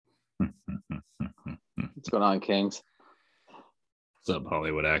What's going on, Kings? What's up,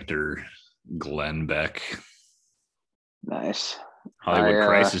 Hollywood actor Glenn Beck? Nice. Hollywood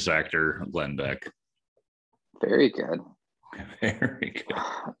crisis actor Glenn Beck. Very good. Very good.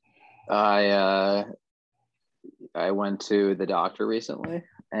 I went to the doctor recently,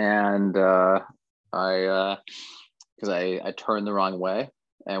 and I turned the wrong way.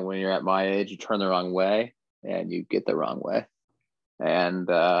 And when you're at my age, you turn the wrong way, and you get the wrong way. And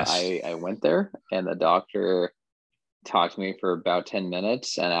I went there, and the doctor talked to me for about 10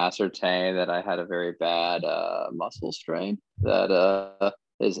 minutes and ascertained that I had a very bad muscle strain that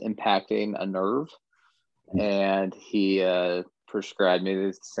is impacting a nerve. And he prescribed me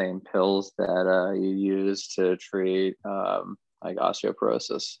the same pills that you use to treat like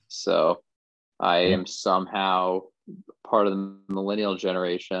osteoporosis. So I am somehow part of the millennial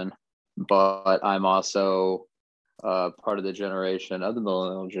generation, but I'm also part of the generation of the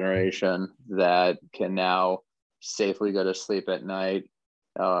millennial generation that can now safely go to sleep at night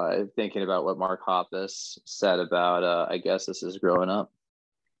thinking about what Mark Hoppus said about I guess this is growing up.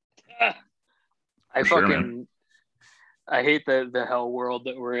 I hate the hell world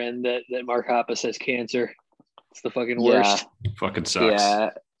that we're in, that Mark Hoppus has cancer. It's the fucking worst. Fucking sucks.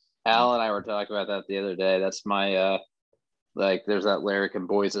 Yeah, Al and I were talking about that the other day. That's my like there's that lyric in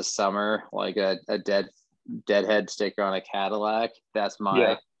Boys of Summer, like a deadhead sticker on a Cadillac. That's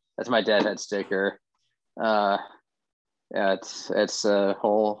my deadhead sticker. Yeah, it's a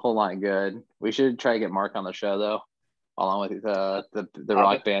whole lot good. We should try to get Mark on the show though, along with the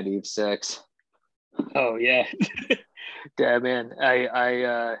rock band Eve 6. Oh yeah. Damn, man.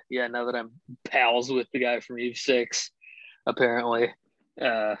 I now that I'm pals with the guy from Eve 6, apparently.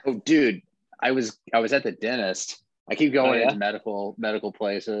 Oh dude, I was at the dentist. I keep going into medical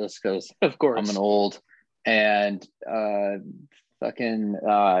places because of course I'm an old, and the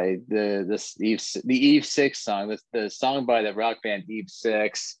Eve 6 song, the song by the rock band Eve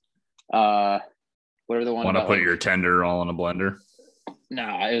 6, whatever the one. Want to put your tender all in a blender?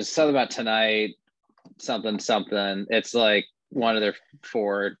 No, it was something about tonight, something. It's like one of their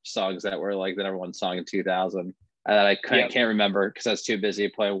 4 songs that were like the number 1 song in 2000 that I can't remember because I was too busy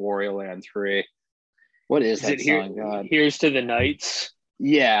playing Wario Land 3. What is that song? God, Here's to the Nights.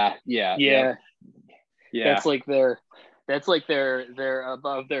 Yeah. That's like their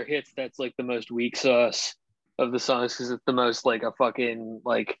above their hits. That's like the most weak sauce of the songs because it's the most like a fucking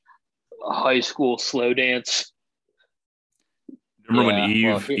like high school slow dance. Remember when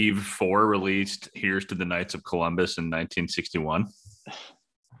Eve 4 released "Here's to the Knights of Columbus" in 1961?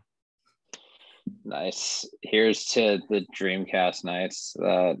 Nice. Here's to the Dreamcast nights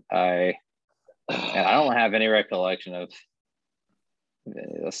that I don't have any recollection of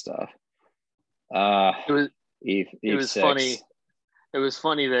any of this stuff. It was 6. funny. It was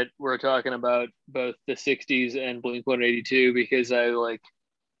funny that we're talking about both the 60s and Blink-182 because I like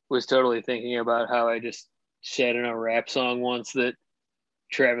was totally thinking about how I just said in a rap song once that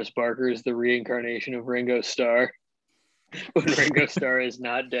Travis Barker is the reincarnation of Ringo Starr when Ringo Starr is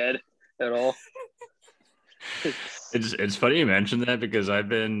not dead at all. It's funny you mentioned that because I've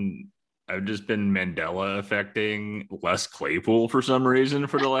just been Mandela affecting Les Claypool for some reason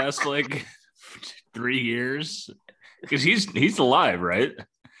for the last like 3 years because he's alive, right?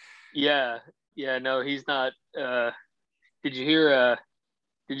 Yeah, no, he's not. Did you hear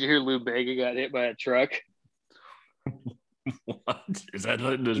Lou Bega got hit by a truck? What is that?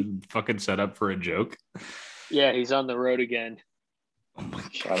 Just fucking set up for a joke? Yeah, he's on the road again. Oh my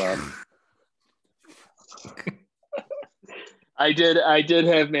God. Shut up. I did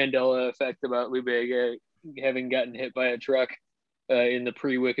have Mandela effect about Lou Bega having gotten hit by a truck in the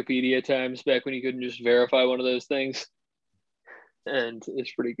pre-Wikipedia times back when you couldn't just verify one of those things, and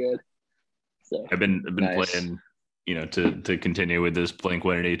it's pretty good. So I've been playing, to continue with this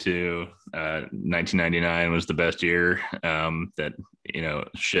Blink-182. 1999 was the best year. That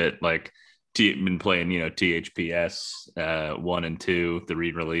shit like been playing THPS 1 and 2, the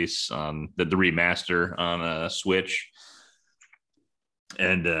re-release on the remaster on Switch.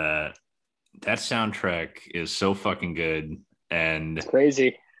 And that soundtrack is so fucking good, and it's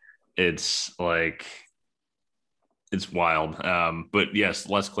crazy. It's like it's wild. But yes,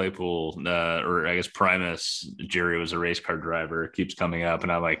 Les Claypool, or I guess Primus, Jerry was a race car driver, keeps coming up,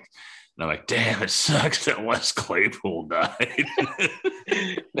 and I'm like, damn, it sucks that Les Claypool died.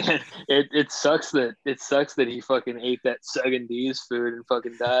 Man, it sucks that he fucking ate that Sug and D's food and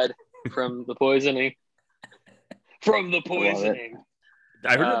fucking died from the poisoning.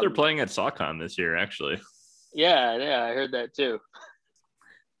 I heard that they're playing at SawCon this year, actually. Yeah, I heard that too.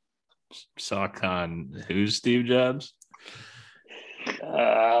 SawCon, who's Steve Jobs?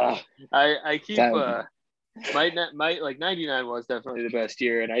 I keep my like 99 was definitely the best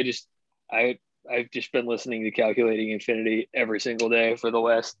year, and I've just been listening to Calculating Infinity every single day for the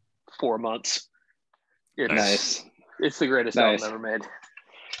last 4 months. It's Nice. It's the greatest album ever made.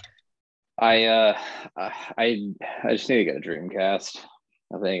 I just need to get a Dreamcast.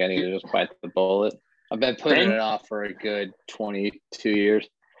 I think I need to just bite the bullet. I've been putting it off for a good 22 years.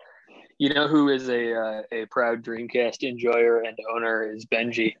 You know who is a proud Dreamcast enjoyer and owner is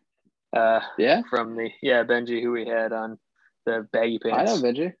Benji. Yeah? Benji, who we had on the Baggy Pants. I know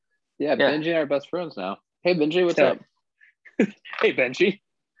Benji. Yeah, Benji and I are best friends now. Hey, Benji, what's up? Hey, Benji.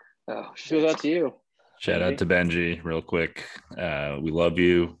 Oh, shout out to you. Shout out to Benji real quick. We love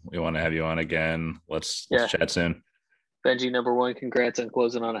you. We want to have you on again. Let's chat soon. Benji, number one, congrats on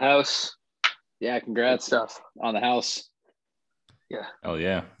closing on a house. Yeah, congrats stuff on the house. Yeah. Oh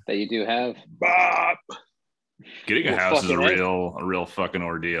yeah. That you do have. Bob. Getting a house is a real fucking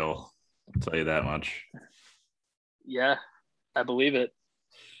ordeal. I'll tell you that much. Yeah, I believe it.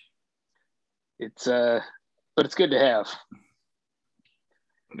 It's but it's good to have.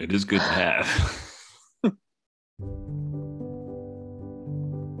 It is good to have.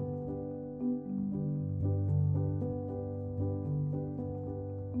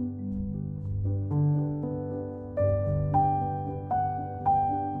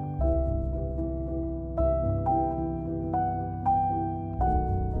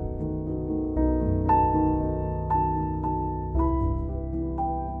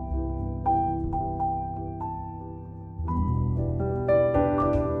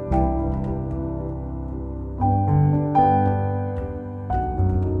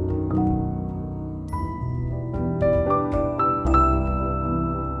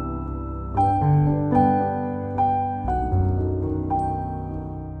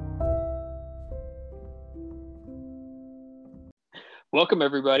 Welcome,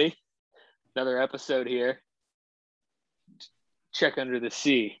 everybody. Another episode here. Check Under the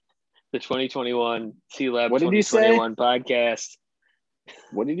Sea, the 2021 Sea Lab 2021 podcast.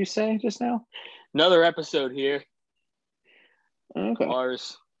 What did you say just now? Another episode here. Okay.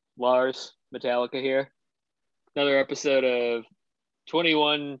 Lars, Metallica here. Another episode of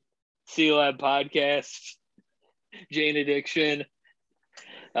 21 Sea Lab podcast. Jane Addiction.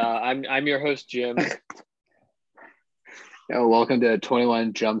 I'm your host, Jim. Oh, welcome to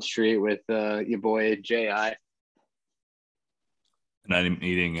 21 Jump Street with your boy J.I. And I'm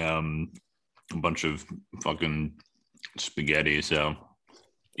eating a bunch of fucking spaghetti, so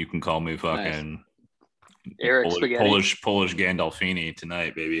you can call me fucking Eric Spaghetti. Polish Gandolfini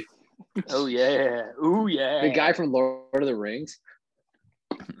tonight, baby. Oh yeah. Ooh yeah. The guy from Lord of the Rings.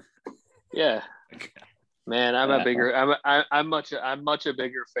 Yeah. Man, I'm much a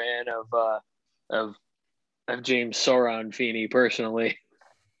bigger fan of James Sauron Feeney personally.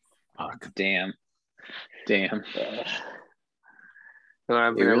 Fuck, damn. I'm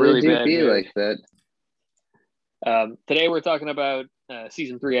in a really bad mood. Like that. Today we're talking about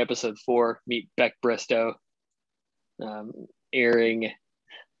season 3, episode 4. Meet Beck Bristow, airing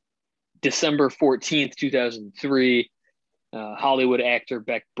December 14th, 2003. Hollywood actor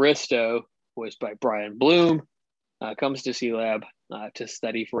Beck Bristow, voiced by Brian Bloom, comes to Sea Lab to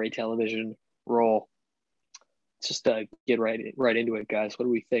study for a television role. Just get right into it, guys. What do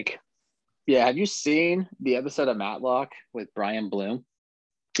we think? Yeah, have you seen the episode of Matlock with Brian Bloom?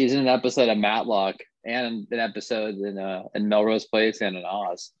 He's in an episode of Matlock and an episode in Melrose Place and in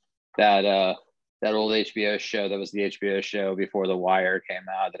Oz. That old HBO show that was the HBO show before The Wire came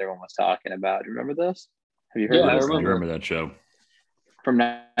out that everyone was talking about. Do you remember this? Have you heard of this? I remember that show. From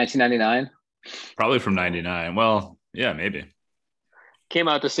 1999? Probably from 99. Well, yeah, maybe. Came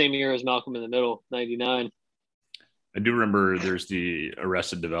out the same year as Malcolm in the Middle, 99. I do remember there's the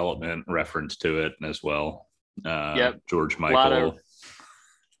Arrested Development reference to it as well. George Michael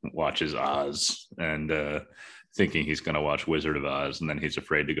watches Oz and thinking he's going to watch Wizard of Oz, and then he's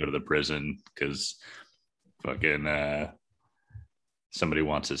afraid to go to the prison because fucking somebody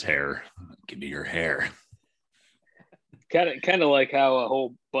wants his hair. Give me your hair. Kind of like how a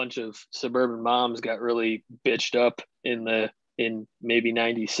whole bunch of suburban moms got really bitched up in maybe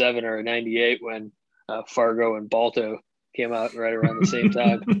 97 or 98 when Fargo and Balto came out right around the same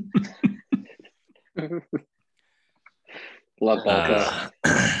time. Love Balto.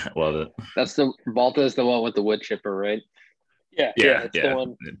 Love it. Balto is the one with the wood chipper, right? Yeah. The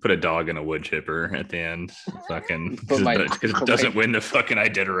one. Put a dog in a wood chipper at the end. Fucking because it doesn't win the fucking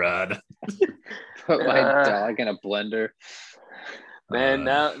Iditarod. Put my dog in a blender. Man,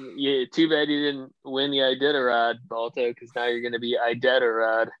 now too bad you didn't win the Iditarod, Balto, because now you're going to be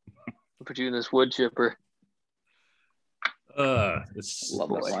Iditarod. Put you in this wood chipper. It's Love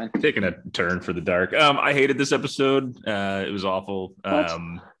that line. taking a turn for the dark. I hated this episode. It was awful.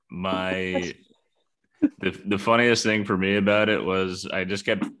 The funniest thing for me about it was I just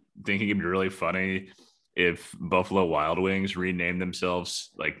kept thinking it'd be really funny if Buffalo Wild Wings renamed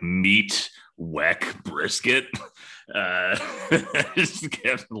themselves like Meat Weck Brisket. I just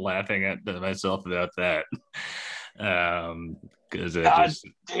kept laughing at myself about that. Because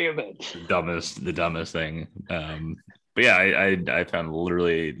Damn it. the dumbest thing. But yeah, I found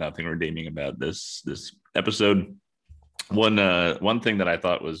literally nothing redeeming about this episode. One thing that I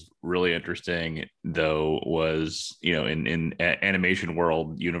thought was really interesting though was, you know, in animation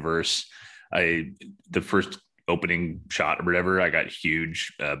world universe, the first opening shot or whatever, I got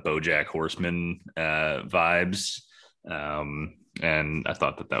huge BoJack Horseman vibes, and I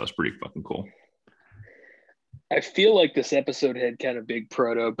thought that was pretty fucking cool. I feel like this episode had kind of big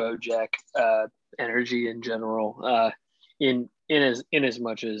proto BoJack energy in general. In as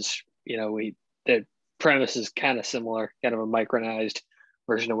much as, you know, the premise is kind of similar, kind of a micronized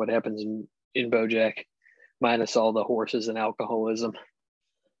version of what happens in BoJack, minus all the horses and alcoholism.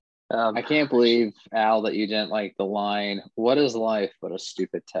 I can't believe, Al, that you didn't like the line, "What is life but a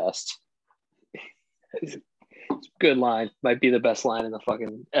stupid test?" It's a good line. Might be the best line in the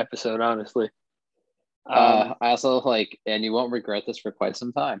fucking episode, honestly. I also like, and you won't regret this for quite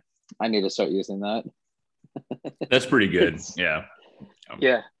some time. I need to start using that. That's pretty good. Yeah.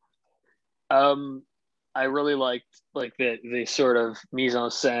 Yeah. I really liked like the sort of mise en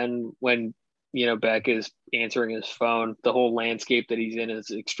scène when, you know, Beck is answering his phone. The whole landscape that he's in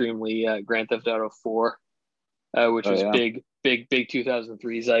is extremely Grand Theft Auto 4, which was big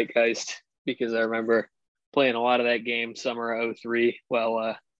 2003 zeitgeist, because I remember playing a lot of that game summer of 03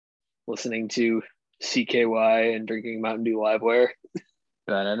 while listening to CKY and drinking Mountain Dew Livewire.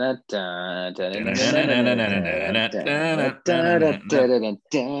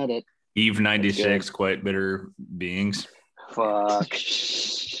 Eve 96, quite bitter beings. Fuck.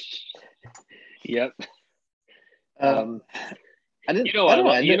 Yep. I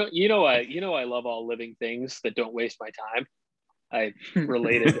love all living things that don't waste my time. I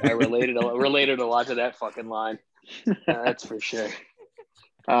related a lot to that fucking line. That's for sure.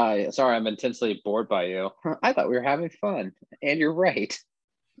 Sorry, I'm intensely bored by you. I thought we were having fun, and you're right.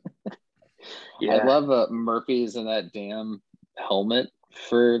 Yeah. I love Murphy's in that damn helmet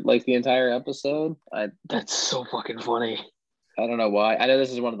for like the entire episode. That's so fucking funny. I don't know why. I know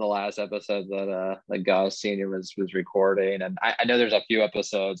this is one of the last episodes that Gauss Senior was recording, and I know there's a few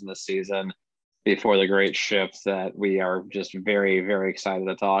episodes in the season before the great shift that we are just very, very excited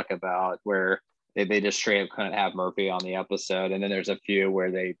to talk about, where they just straight up couldn't have Murphy on the episode, and then there's a few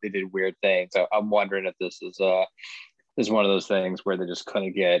where they did weird things. So I'm wondering if this is one of those things where they just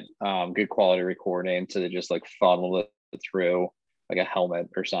couldn't get good quality recording, so they just like funneled it through like a helmet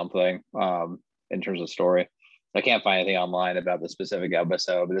or something in terms of story. I can't find anything online about the specific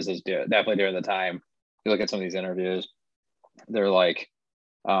episode, but this is definitely during the time. If you look at some of these interviews, they're like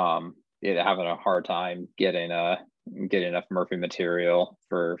having a hard time getting enough Murphy material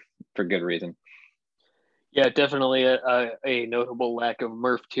for good reason. Yeah, definitely a notable lack of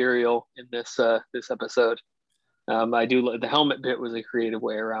Murph material in this episode. I do the helmet bit was a creative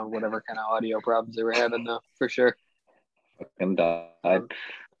way around whatever kind of audio problems they were having, though, for sure. Fucking died.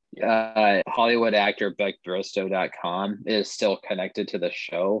 Hollywood actor BeckBristow.com is still connected to the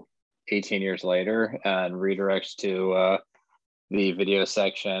show 18 years later and redirects to the video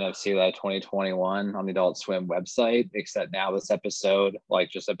section of See That 2021 on the Adult Swim website, except now this episode, like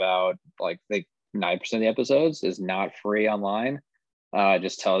just about like 9% of the episodes is not free online. It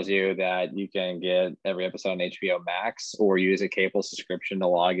just tells you that you can get every episode on HBO Max or use a cable subscription to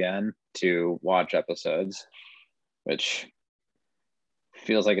log in to watch episodes, which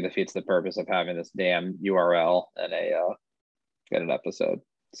feels like it defeats the purpose of having this damn URL and get an episode.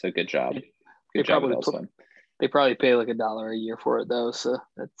 So good job. Good job. They probably pay like $1 a year for it though. So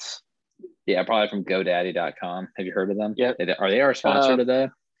that's probably from GoDaddy.com. Have you heard of them? Yeah. Are they our sponsor today?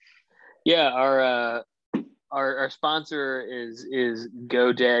 Yeah, our sponsor is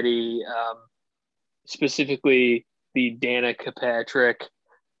GoDaddy, specifically the Dana Kirkpatrick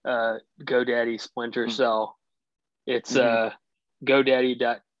GoDaddy Splinter Cell. It's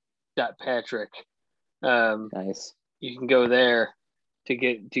GoDaddy.Patrick. Nice. You can go there to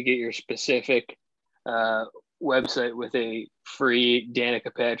get your specific website with a free Dana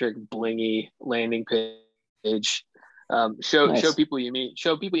Kirkpatrick blingy landing page. Show people you mean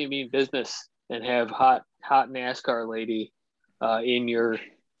business and have hot NASCAR lady in your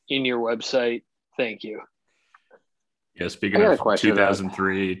website. Thank you. Yeah, speaking I got a of question about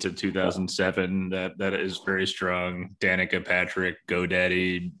 2003 to 2007, that is very strong. Danica Patrick,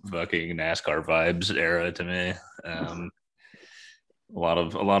 GoDaddy, fucking NASCAR vibes era to me. A lot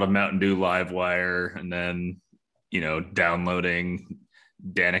of Mountain Dew Livewire, and then downloading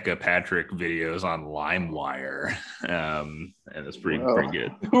Danica Patrick videos on Limewire, and it's pretty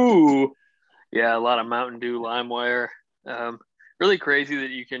good. Ooh, yeah, a lot of Mountain Dew Limewire. Really crazy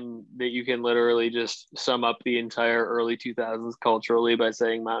that you can literally just sum up the entire early 2000s culturally by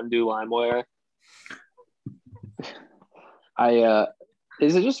saying Mountain Dew Limewire.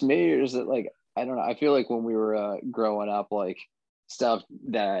 Is it just me, or is it like, I don't know, I feel like when we were growing up, like stuff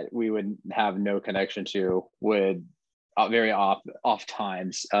that we would have no connection to would very off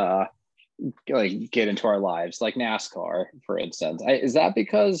times like get into our lives, like NASCAR, for instance. Is that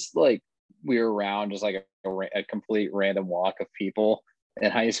because like we were around just like a complete random walk of people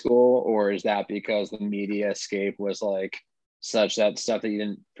in high school, or is that because the media escape was like such that stuff that you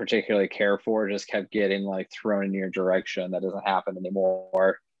didn't particularly care for just kept getting like thrown in your direction that doesn't happen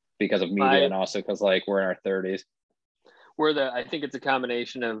anymore because of media, and also because like we're in our 30s? I think it's a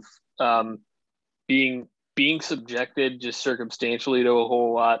combination of being subjected just circumstantially to a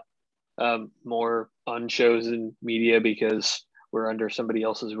whole lot more unchosen media because we're under somebody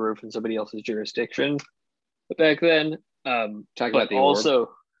else's roof and somebody else's jurisdiction. But back then, Talk about the also, orb.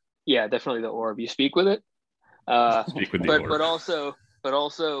 Yeah, definitely the orb. You speak with it. Speak with the orb. But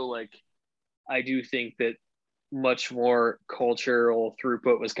also, like, I do think that much more cultural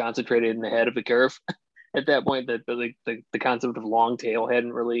throughput was concentrated in the head of the curve at that point. That the concept of long tail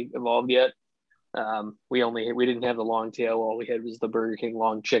hadn't really evolved yet. We didn't have the long tail. All we had was the Burger King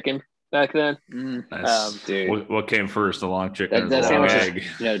long chicken back then. Dude, what came first, the long chicken or the that long sandwich egg?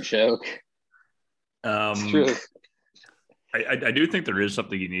 is no joke. It's true. I do think there is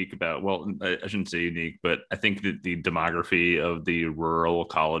something unique about, well, I shouldn't say unique, but I think that the demography of the rural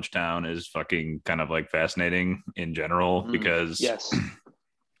college town is fucking kind of like fascinating in general, because yes,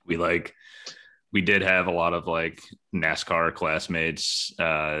 we did have a lot of like NASCAR classmates,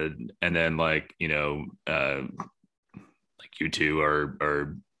 and then like like you two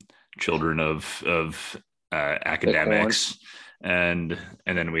are children of academics, and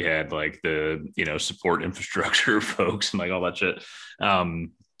then we had like the support infrastructure folks and like all that shit.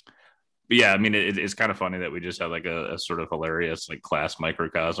 But yeah, I mean, it's kind of funny that we just had like a sort of hilarious like class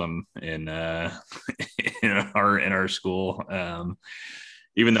microcosm in in our school,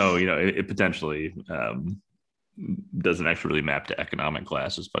 even though it potentially doesn't actually really map to economic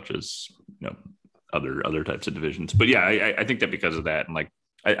class as much as other types of divisions. But yeah, I think that because of that, and like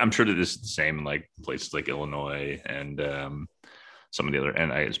I'm sure that this is the same in like places like Illinois and some of the other,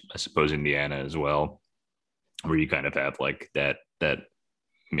 and I suppose Indiana as well, where you kind of have like that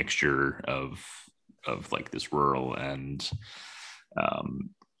mixture of like this rural and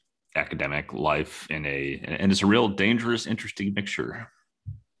academic life and it's a real dangerous, interesting mixture.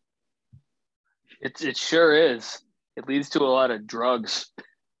 It sure is. It leads to a lot of drugs.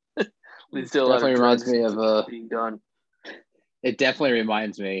 Leads to a lot of reminds drugs me of being done. It definitely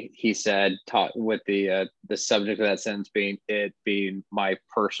reminds me, he said, taught with the subject of that sentence being my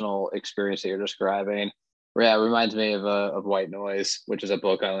personal experience that you're describing. Yeah, it reminds me of White Noise, which is a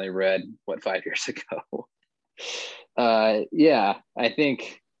book I only read 5 years ago. Yeah, I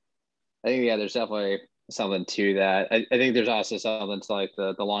think yeah, there's definitely something to that. I think there's also something to like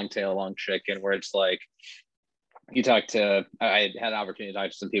the long tail, long chicken, where it's like I had an opportunity to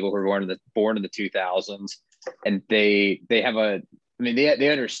talk to some people who were born in the 2000s, and they have they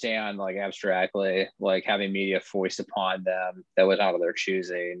understand like abstractly like having media foist upon them that was not of their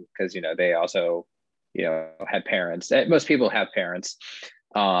choosing, because they also had parents. Most people have parents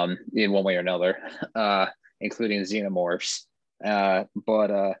in one way or another, including xenomorphs,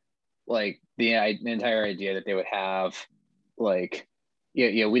 but like the entire idea that they would have like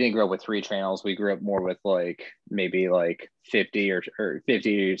we didn't grow up with 3 channels. We grew up more with like maybe like 50 or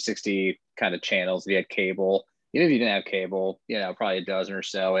 50 60 kind of channels. We had cable. Even if you didn't have cable, probably a dozen or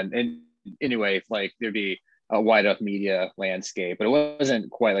so. And anyway, like there'd be a wide enough media landscape, but it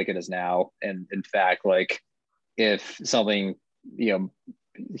wasn't quite like it is now. And in fact, like if something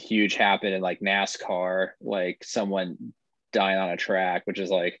huge happened in like NASCAR, like someone dying on a track, which is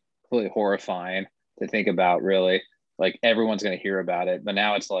like completely horrifying to think about, really, like everyone's going to hear about it. But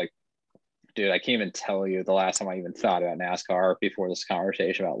now it's like, dude, I can't even tell you the last time I even thought about NASCAR before this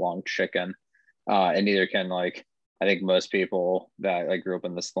conversation about long chicken. And neither can like I think most people that like grew up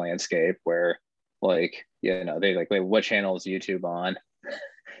in this landscape where like they like, wait, what channel is YouTube on?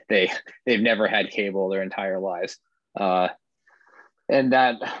 They've never had cable their entire lives. And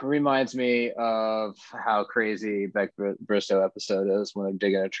that reminds me of how crazy Beck Bristow episode is when they're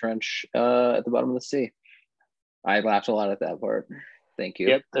digging a trench at the bottom of the sea. I laughed a lot at that part. Thank you.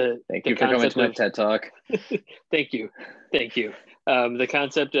 Yep. Thank you for coming to my TED Talk. Thank you. The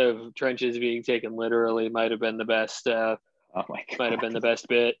concept of trenches being taken literally might have been the best. Oh my God. Might have been the best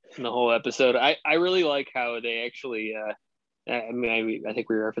bit in the whole episode. I really like how they actually. I mean, I think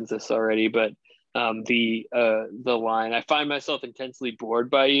we referenced this already, but the line "I find myself intensely bored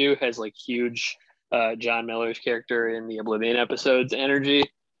by you" has like huge John Miller's character in the Oblivion episodes energy,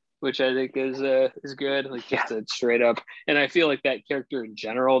 which I think is good. Like just a straight up, and I feel like that character in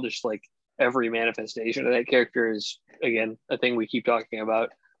general, just like every manifestation of that character is again a thing we keep talking about,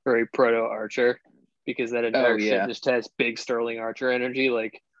 very proto Archer, because that entire shit just has big Sterling Archer energy.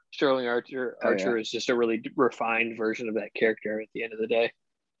 Like Sterling Archer is just a really refined version of that character at the end of the day.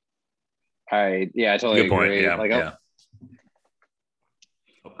 I totally Good point. agree. Yeah.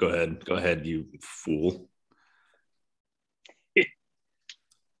 Go ahead, you fool.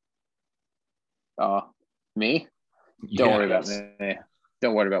 Me? Don't worry about me.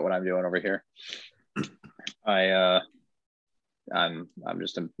 Don't worry about what I'm doing over here. I'm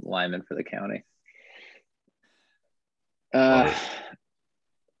just a lineman for the county.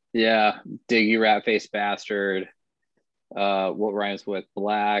 Yeah, Diggy rat face bastard. What rhymes with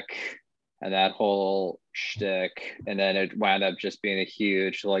black, and that whole shtick, and then it wound up just being a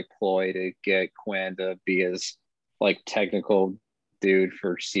huge like ploy to get Quinn to be his like technical dude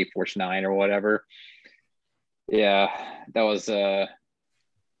for C-Force 9 or whatever. Yeah, that was I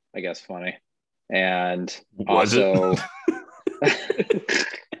guess funny. And also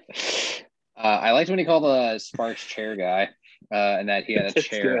I liked when he called Sparks chair guy, and that he had a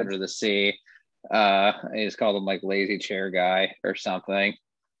chair under the sea. He just called him like lazy chair guy or something.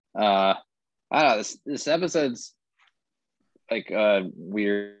 I don't know, this episode's like a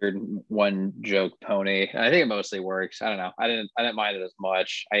weird one joke pony. I think it mostly works. I don't know. I didn't mind it as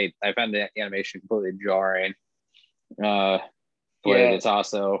much. I found the animation completely jarring. But it's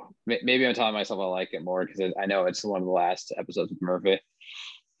also maybe I'm telling myself I like it more because I know it's one of the last episodes with Murphy.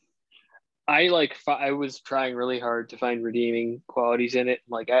 I was trying really hard to find redeeming qualities in it.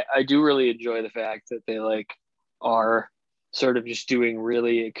 Like I do really enjoy the fact that they like are sort of just doing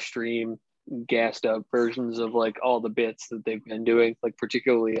really extreme gassed up versions of like all the bits that they've been doing, like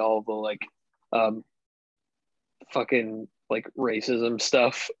particularly all the like fucking like racism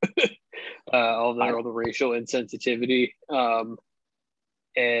stuff, all the racial insensitivity,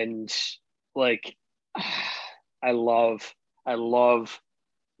 and like I love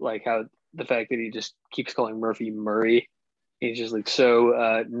like how the fact that he just keeps calling Murphy Murray. He's just like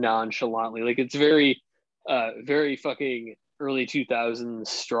so nonchalantly, like it's very very fucking early 2000s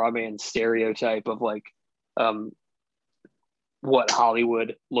strawman stereotype of like what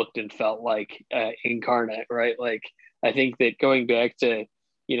Hollywood looked and felt like incarnate, right? Like I think that going back to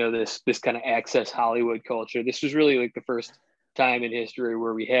this kind of access Hollywood culture, this was really like the first time in history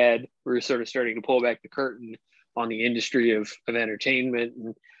where we were sort of starting to pull back the curtain on the industry of entertainment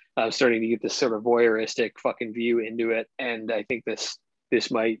and starting to get this sort of voyeuristic fucking view into it. And I think this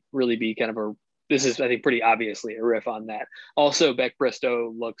might really be kind of this is, I think, pretty obviously a riff on that. Also, Beck Bristow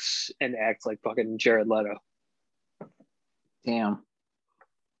looks and acts like fucking Jared Leto. Damn.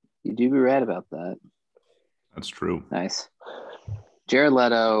 You do be right about that. That's true. Nice. Jared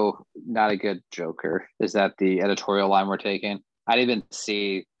Leto, not a good Joker. Is that the editorial line we're taking? I didn't even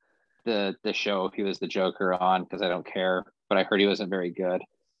see the show if he was the Joker on because I don't care, but I heard he wasn't very good.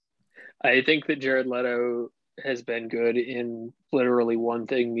 I think that Jared Leto has been good in literally one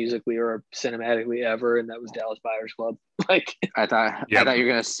thing musically or cinematically ever, and that was Dallas Buyers Club. Like I thought you were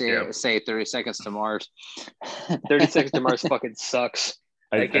gonna say 30 Seconds to Mars. 30 Seconds to Mars fucking sucks.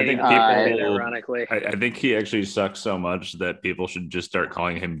 I think people, ironically. I think he actually sucks so much that people should just start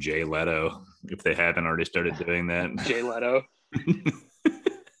calling him Jay Leto if they haven't already started doing that. Jay Leto.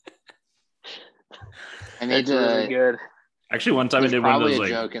 I need to. Really good. Actually, one time I did one of those like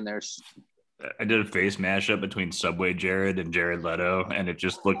joke in there. I did a face mashup between Subway Jared and Jared Leto, and it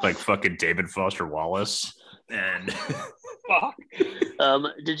just looked like fucking David Foster Wallace. And fuck.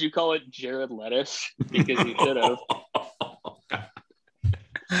 Did you call it Jared Lettuce? Because you should have.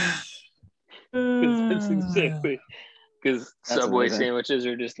 That's exactly because Subway sandwiches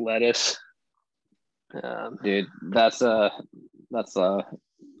are just lettuce. Dude, that's a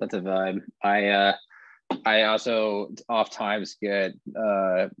vibe. I also oft times get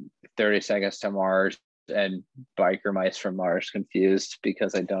 30 Seconds to Mars and Biker Mice from Mars confused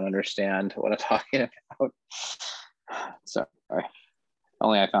because I don't understand what I'm talking about. Sorry.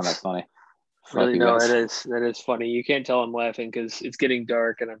 Only I found that funny. Really, you no, guys. that is funny. You can't tell I'm laughing because it's getting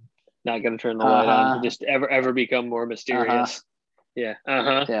dark and I'm not going to turn the light on to just ever become more mysterious. Yeah.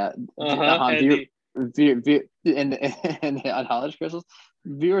 Yeah. And And on College Crystals,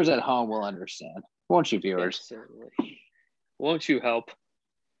 viewers at home will understand. Won't you, viewers? yes, certainly. Won't you help?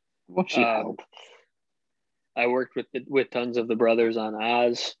 Won't you help? I worked with tons of the brothers on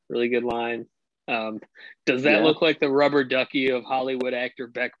Oz. Really good line. Does that look like the rubber ducky of Hollywood actor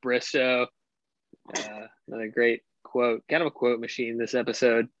Beck Bristow? Another great quote. Kind of a quote machine this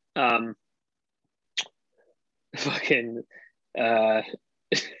episode. Fucking.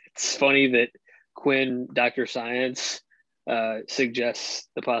 It's funny that Quinn, Dr. Science, suggests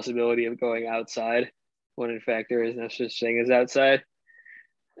the possibility of going outside when in fact there is no such thing as outside.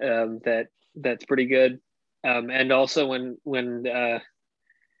 That's pretty good. And also when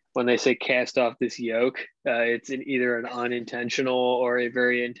they say cast off this yoke, it's either an unintentional or a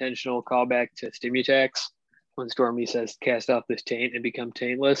very intentional callback to Stimutax when Stormy says cast off this taint and become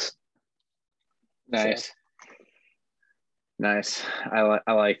taintless. Nice. So. Nice. I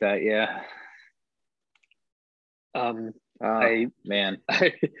like that. Yeah.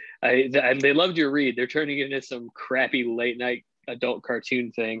 They loved your read. They're turning it into some crappy late night adult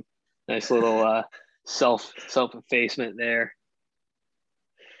cartoon thing. Nice little self-effacement there.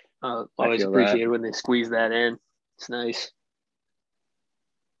 Always appreciate when they squeeze that in. It's nice.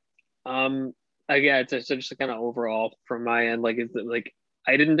 Again, it's just kind of overall from my end. Like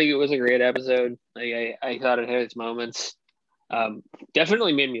I didn't think it was a great episode. I thought it had its moments.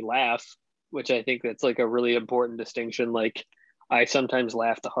 Definitely made me laugh, which I think that's like a really important distinction. Like I sometimes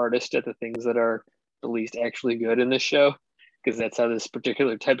laugh the hardest at the things that are the least actually good in this show, because that's how this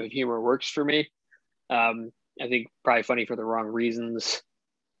particular type of humor works for me. I think probably funny for the wrong reasons.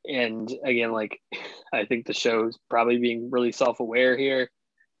 And again, like I think the show's probably being really self-aware here,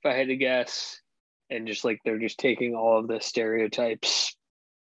 if I had to guess. And just like they're just taking all of the stereotypes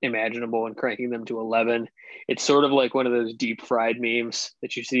imaginable and cranking them to 11. It's sort of like one of those deep fried memes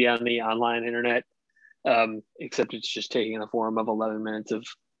that you see on the online internet, except it's just taking the form of 11 minutes of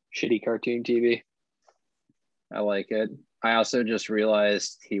shitty cartoon TV. I like it. I also just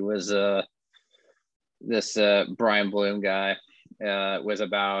realized he was this Brian Bloom guy was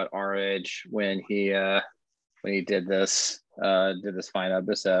about our age when he did this fine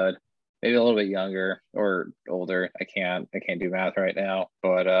episode. Maybe a little bit younger or older. I can't do math right now,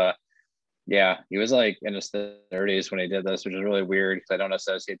 but yeah, he was like in his 30s when he did this, which is really weird because I don't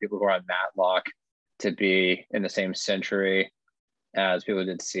associate people who are on Matlock to be in the same century as people who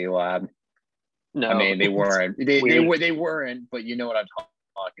did C Lab. No, I mean they weren't. They weren't, but you know what I'm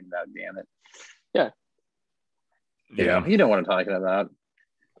talking about. Damn it. Yeah. You know what I'm talking about.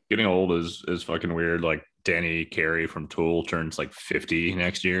 Getting old is fucking weird. Like Danny Carey from Tool turns like 50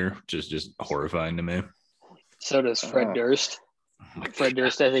 next year, which is just horrifying to me. So does Fred Durst. Fred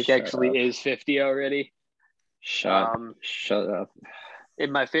Durst, I think, actually is 50 already. Shut up.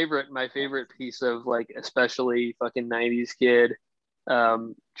 And my favorite piece of like especially fucking 90s kid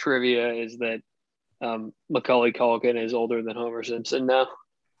trivia is that Macaulay Culkin is older than Homer Simpson now.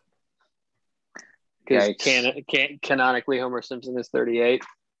 Because canonically Homer Simpson is 38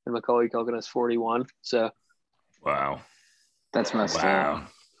 and Macaulay Culkin is 41. So wow, that's messed up.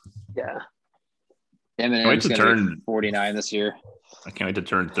 Yeah. Eminem's going to turn 49 this year. I can't wait to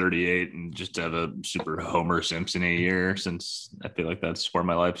turn 38 and just have a super Homer Simpson a year, since I feel like that's where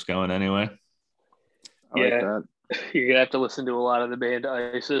my life's going anyway. Like that. You're going to have to listen to a lot of the band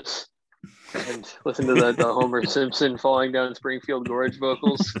ISIS and listen to the Homer Simpson falling down Springfield Gorge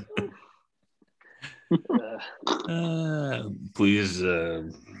vocals. Please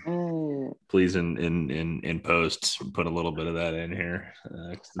in post put a little bit of that in here.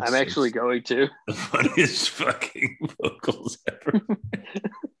 I'm actually going to. The funniest fucking vocals ever.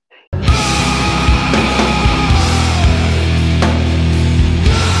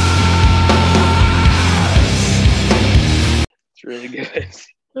 It's really good.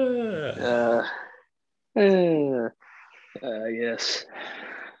 Yes.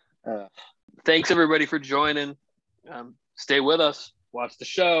 Thanks everybody for joining. Stay with us. Watch the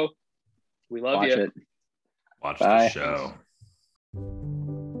show. We love you. Watch the show.